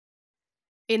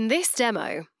In this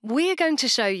demo, we're going to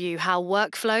show you how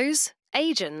workflows,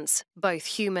 agents, both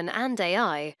human and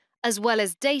AI, as well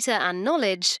as data and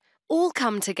knowledge, all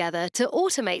come together to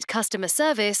automate customer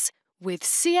service with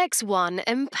CXone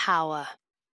Mpower.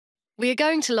 We are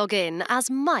going to log in as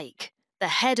Mike, the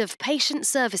head of patient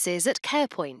services at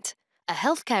CarePoint, a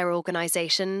healthcare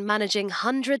organization managing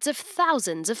hundreds of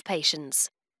thousands of patients.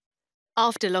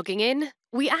 After logging in,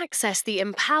 we access the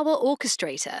Mpower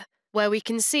Orchestrator, where we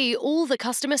can see all the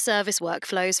customer service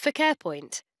workflows for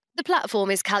CarePoint. The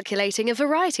platform is calculating a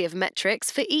variety of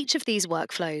metrics for each of these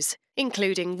workflows,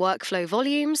 including workflow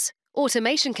volumes,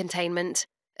 automation containment,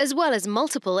 as well as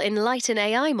multiple Enlighten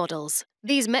AI models.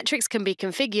 These metrics can be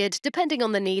configured depending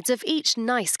on the needs of each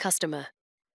NICE customer.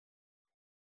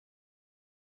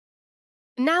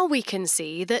 Now we can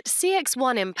see that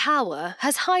CXone Mpower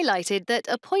has highlighted that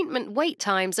appointment wait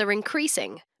times are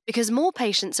increasing because more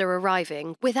patients are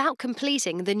arriving without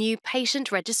completing the new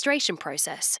patient registration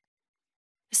process.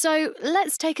 So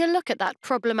let's take a look at that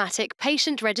problematic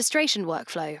patient registration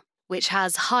workflow, which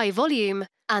has high volume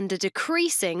and a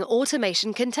decreasing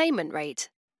automation containment rate.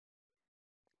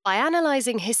 By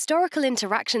analysing historical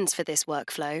interactions for this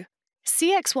workflow,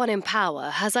 CXone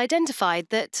Mpower has identified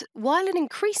that while an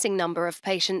increasing number of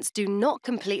patients do not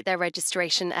complete their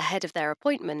registration ahead of their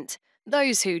appointment,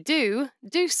 those who do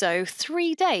so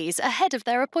 3 days ahead of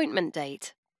their appointment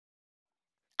date.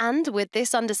 And with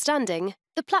this understanding,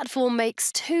 the platform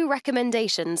makes 2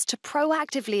 recommendations to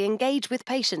proactively engage with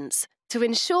patients to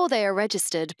ensure they are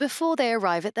registered before they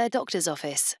arrive at their doctor's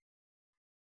office.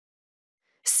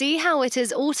 See how it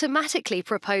has automatically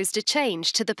proposed a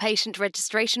change to the patient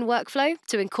registration workflow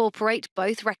to incorporate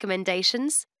both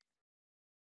recommendations?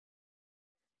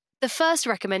 The first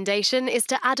recommendation is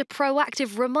to add a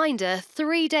proactive reminder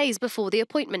 3 days before the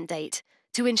appointment date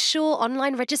to ensure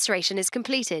online registration is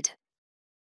completed.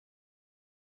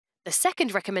 The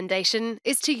second recommendation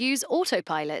is to use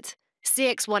Autopilot,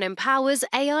 CXone Mpower's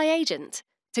AI agent,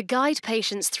 to guide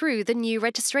patients through the new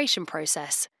registration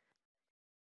process.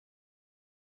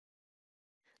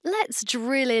 Let's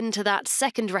drill into that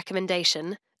second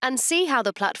recommendation and see how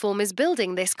the platform is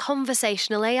building this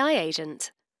conversational AI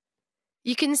agent.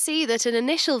 You can see that an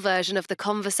initial version of the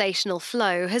conversational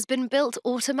flow has been built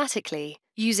automatically,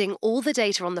 using all the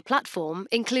data on the platform,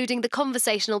 including the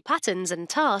conversational patterns and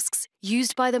tasks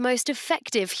used by the most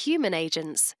effective human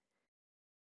agents.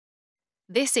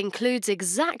 This includes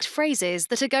exact phrases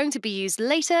that are going to be used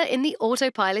later in the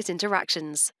Autopilot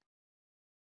interactions.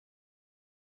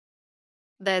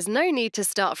 There's no need to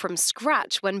start from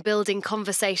scratch when building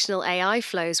conversational AI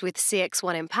flows with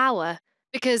CXone Mpower,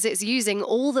 because it's using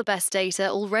all the best data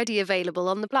already available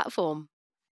on the platform.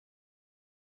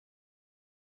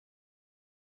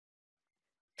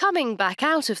 Coming back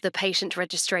out of the patient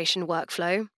registration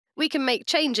workflow, we can make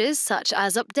changes such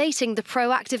as updating the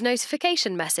proactive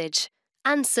notification message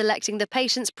and selecting the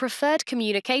patient's preferred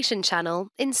communication channel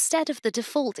instead of the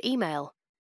default email.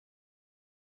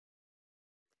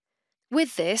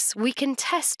 With this, we can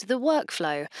test the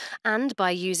workflow and,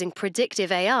 by using predictive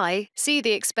AI, see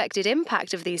the expected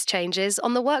impact of these changes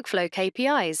on the workflow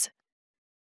KPIs.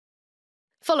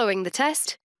 Following the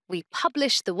test, we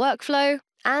publish the workflow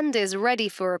and is ready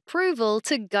for approval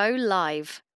to go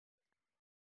live.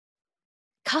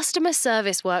 Customer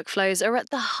service workflows are at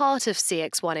the heart of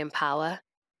CXone Mpower.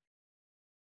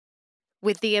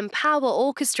 With the Mpower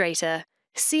Orchestrator,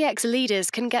 CX leaders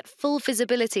can get full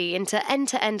visibility into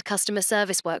end-to-end customer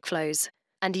service workflows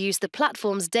and use the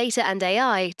platform's data and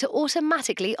AI to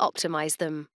automatically optimize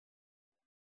them.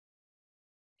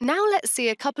 Now let's see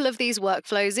a couple of these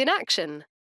workflows in action,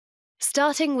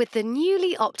 starting with the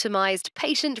newly optimized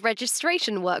patient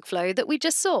registration workflow that we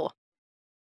just saw.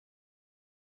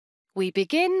 We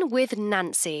begin with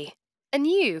Nancy, a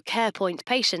new CarePoint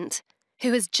patient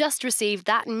who has just received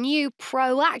that new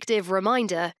proactive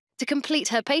reminder to complete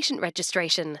her patient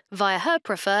registration via her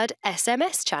preferred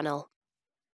SMS channel.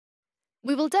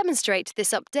 We will demonstrate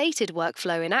this updated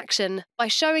workflow in action by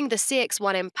showing the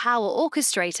CXone Mpower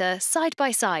Orchestrator side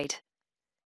by side.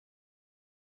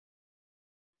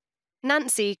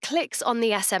 Nancy clicks on the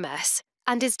SMS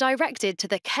and is directed to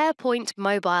the CarePoint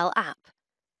mobile app.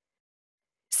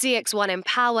 CXone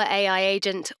Mpower AI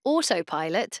agent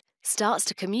Autopilot starts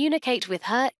to communicate with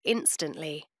her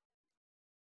instantly.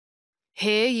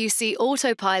 Here you see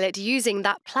Autopilot using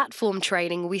that platform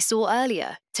training we saw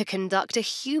earlier to conduct a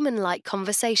human-like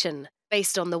conversation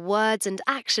based on the words and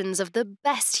actions of the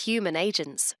best human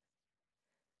agents.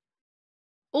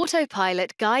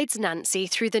 Autopilot guides Nancy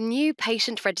through the new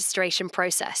patient registration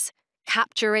process,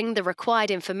 capturing the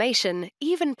required information,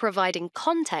 even providing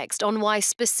context on why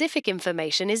specific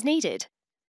information is needed.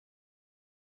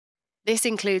 This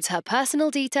includes her personal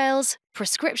details,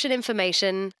 prescription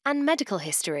information, and medical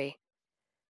history.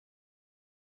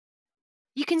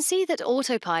 You can see that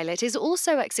Autopilot is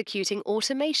also executing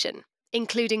automation,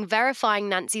 including verifying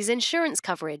Nancy's insurance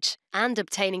coverage and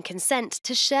obtaining consent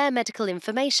to share medical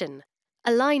information,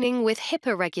 aligning with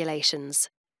HIPAA regulations.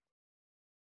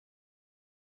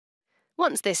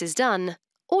 Once this is done,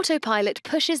 Autopilot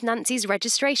pushes Nancy's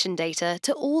registration data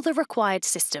to all the required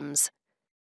systems.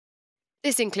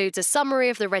 This includes a summary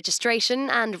of the registration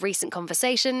and recent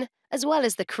conversation, as well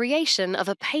as the creation of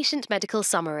a patient medical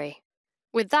summary.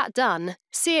 With that done,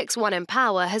 CXone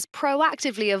Mpower has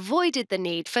proactively avoided the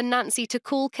need for Nancy to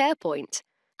call CarePoint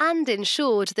and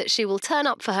ensured that she will turn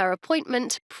up for her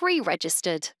appointment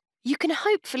pre-registered. You can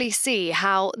hopefully see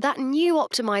how that new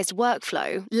optimized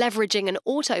workflow, leveraging an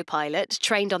autopilot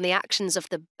trained on the actions of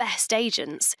the best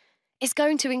agents, is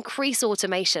going to increase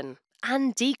automation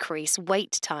and decrease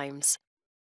wait times.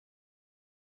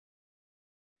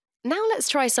 Now let's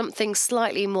try something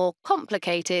slightly more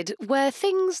complicated where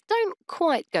things don't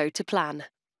quite go to plan.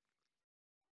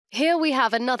 Here we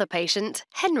have another patient,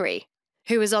 Henry,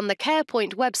 who is on the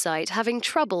CarePoint website having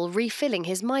trouble refilling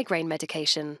his migraine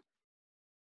medication.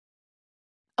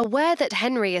 Aware that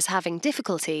Henry is having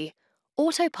difficulty,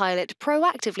 Autopilot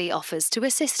proactively offers to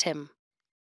assist him.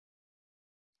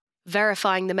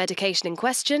 Verifying the medication in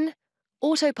question,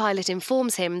 Autopilot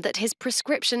informs him that his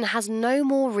prescription has no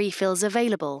more refills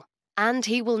available, and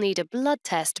he will need a blood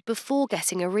test before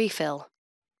getting a refill.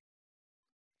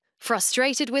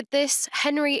 Frustrated with this,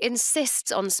 Henry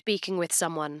insists on speaking with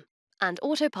someone, and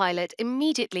Autopilot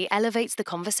immediately elevates the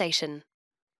conversation.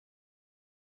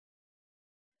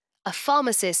 A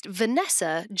pharmacist,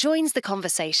 Vanessa, joins the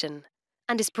conversation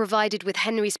and is provided with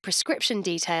Henry's prescription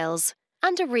details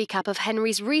and a recap of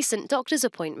Henry's recent doctor's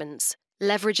appointments,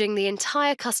 leveraging the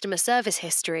entire customer service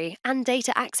history and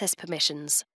data access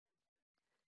permissions.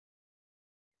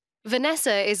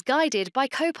 Vanessa is guided by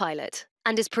Copilot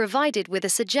and is provided with a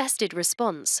suggested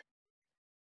response.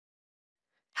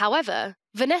 However,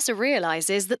 Vanessa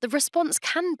realizes that the response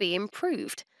can be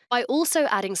improved by also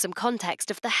adding some context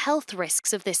of the health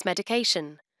risks of this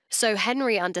medication, so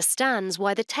Henry understands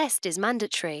why the test is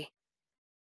mandatory.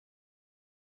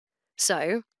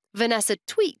 So, Vanessa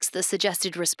tweaks the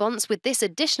suggested response with this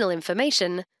additional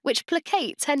information, which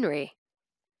placates Henry.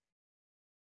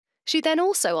 She then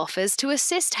also offers to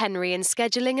assist Henry in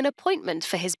scheduling an appointment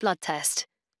for his blood test,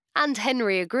 and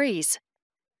Henry agrees.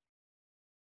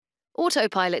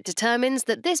 Autopilot determines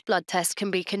that this blood test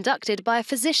can be conducted by a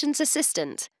physician's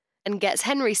assistant and gets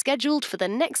Henry scheduled for the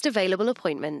next available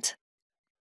appointment.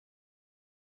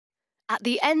 At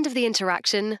the end of the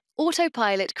interaction,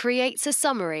 Autopilot creates a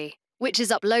summary, which is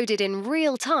uploaded in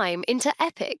real time into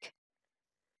Epic.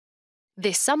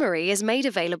 This summary is made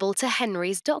available to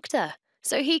Henry's doctor,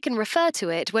 so he can refer to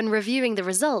it when reviewing the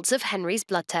results of Henry's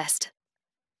blood test.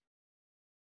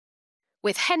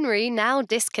 With Henry now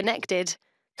disconnected,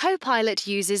 Copilot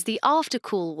uses the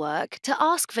after-call work to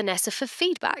ask Vanessa for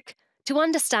feedback to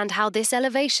understand how this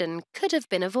elevation could have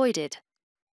been avoided.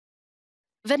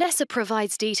 Vanessa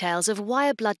provides details of why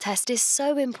a blood test is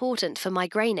so important for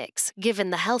migrainics, given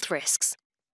the health risks.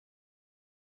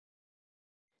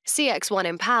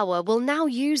 CXone Mpower will now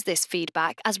use this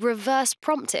feedback as reverse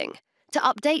prompting to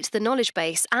update the knowledge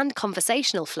base and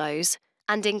conversational flows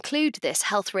and include this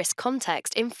health risk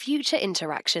context in future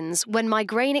interactions when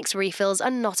migrainics refills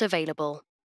are not available.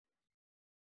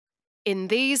 In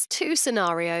these two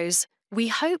scenarios, we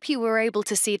hope you were able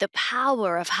to see the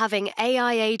power of having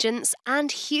AI agents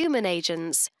and human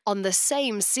agents on the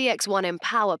same CXone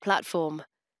Mpower platform.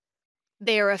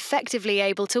 They are effectively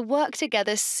able to work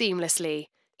together seamlessly,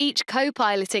 each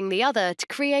co-piloting the other to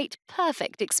create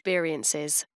perfect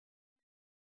experiences.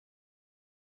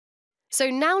 So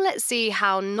now let's see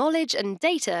how knowledge and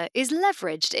data is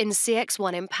leveraged in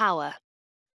CXone Mpower.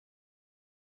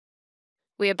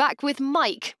 We are back with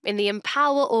Mike in the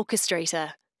Mpower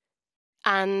Orchestrator.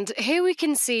 And here we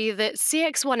can see that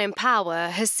CXone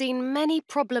Mpower has seen many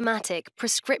problematic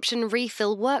prescription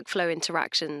refill workflow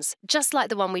interactions, just like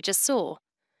the one we just saw.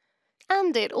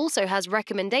 And it also has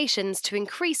recommendations to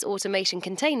increase automation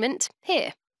containment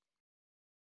here.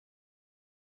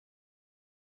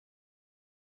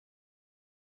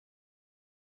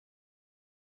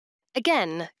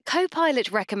 Again,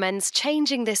 Copilot recommends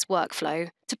changing this workflow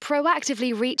to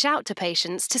proactively reach out to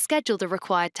patients to schedule the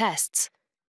required tests.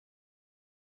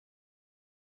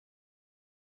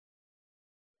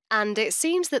 And it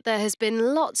seems that there has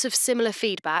been lots of similar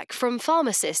feedback from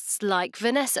pharmacists like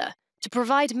Vanessa to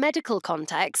provide medical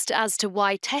context as to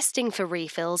why testing for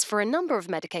refills for a number of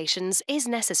medications is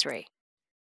necessary.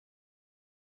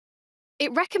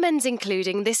 It recommends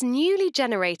including this newly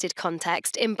generated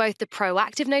context in both the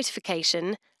proactive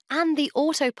notification and the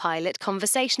autopilot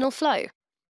conversational flow.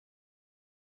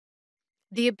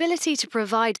 The ability to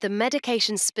provide the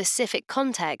medication-specific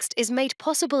context is made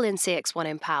possible in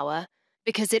CXone Mpower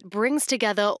because it brings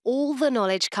together all the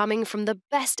knowledge coming from the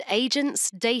best agents,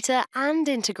 data, and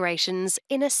integrations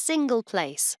in a single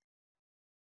place.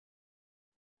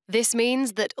 This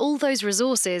means that all those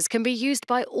resources can be used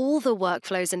by all the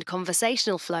workflows and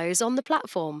conversational flows on the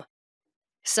platform.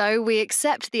 So we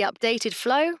accept the updated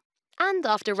flow, and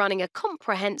after running a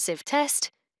comprehensive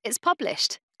test, it's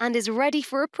published and is ready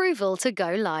for approval to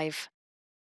go live.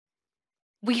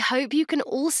 We hope you can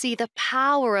all see the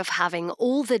power of having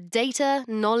all the data,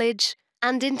 knowledge,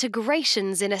 and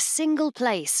integrations in a single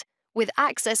place with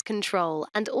access control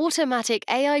and automatic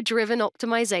AI-driven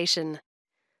optimization.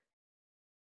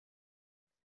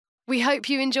 We hope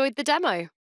you enjoyed the demo.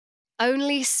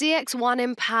 Only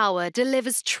CXone Mpower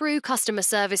delivers true customer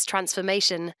service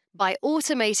transformation by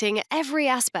automating every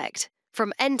aspect,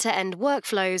 from end-to-end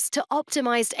workflows to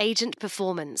optimized agent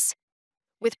performance.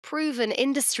 With proven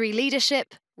industry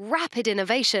leadership, rapid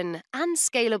innovation, and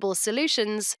scalable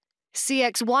solutions,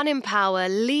 CXone Mpower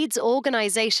leads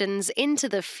organizations into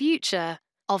the future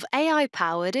of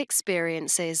AI-powered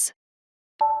experiences.